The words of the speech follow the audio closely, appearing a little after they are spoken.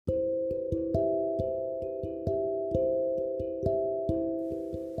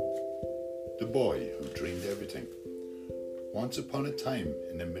boy who dreamed everything. Once upon a time,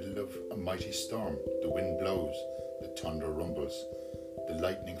 in the middle of a mighty storm, the wind blows, the thunder rumbles, the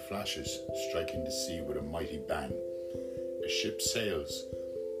lightning flashes, striking the sea with a mighty bang. A ship sails,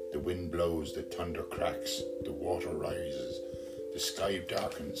 the wind blows, the thunder cracks, the water rises, the sky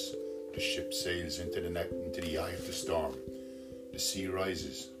darkens, the ship sails into the eye of the storm. The sea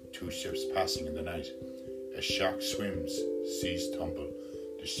rises, two ships passing in the night. A shark swims, seas tumble,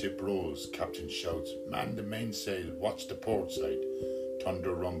 the ship rolls, captain shouts, man the mainsail, watch the port side.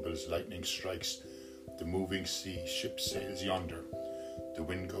 Thunder rumbles, lightning strikes, the moving sea, ship sails yonder. The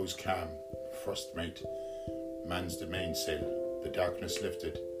wind goes calm, first mate mans the mainsail, the darkness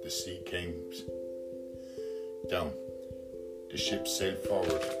lifted, the sea came down. The ship sailed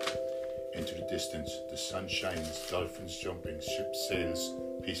forward into the distance, the sun shines, dolphins jumping, ship sails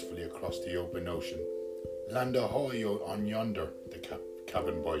peacefully across the open ocean. Land ahoy on yonder, the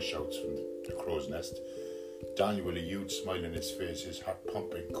cabin boy shouts from the crow's nest. Daniel, with a huge smile on his face, his heart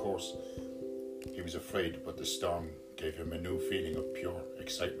pumping, course. He was afraid, but the storm gave him a new feeling of pure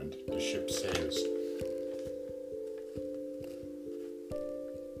excitement. The ship sails.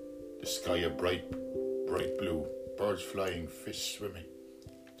 The sky a bright blue, birds flying, fish swimming.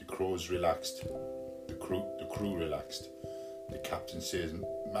 The crows relaxed, the crew relaxed. The captain says,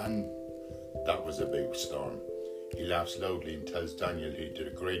 man, that was a big storm. He laughs loudly and tells Daniel he did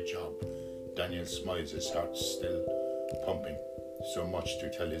a great job. Daniel smiles, his heart still pumping, so much to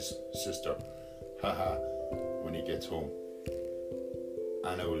tell his sister, haha, when he gets home.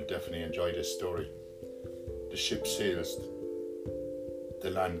 Anna will definitely enjoy this story. The ship sails,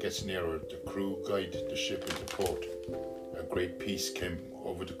 the land gets nearer, the crew guide the ship into port. A great peace came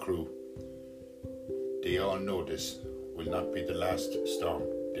over the crew. They all know this will not be the last storm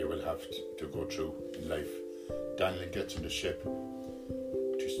they will have to go through in life. Daniel gets on the ship,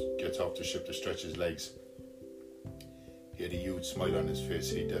 gets off the ship to stretch his legs. He had a huge smile on his face.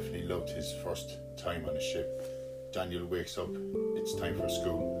 He definitely loved his first time on a ship. Daniel wakes up. It's time for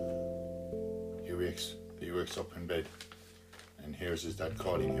school. He wakes up in bed and hears his dad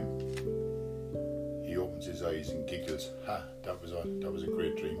calling him. He opens his eyes and giggles. Ha, that was a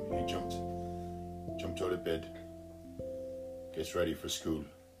great dream. He jumped out of bed, gets ready for school.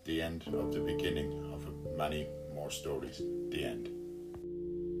 The end of the beginning of many more stories. The end.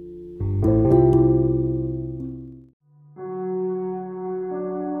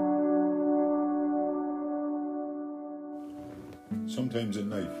 Sometimes in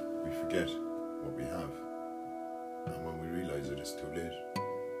life we forget what we have, and when we realise it, it's too late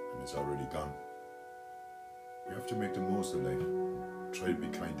and it's already gone. We have to make the most of life. Try to be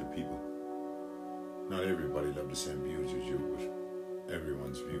kind to people. Not everybody will have the same views as you, but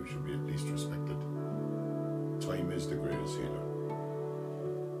everyone's view should be at least respected. Time is the greatest healer.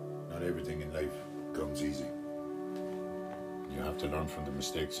 Not everything in life comes easy. You have to learn from the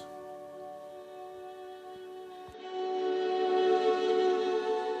mistakes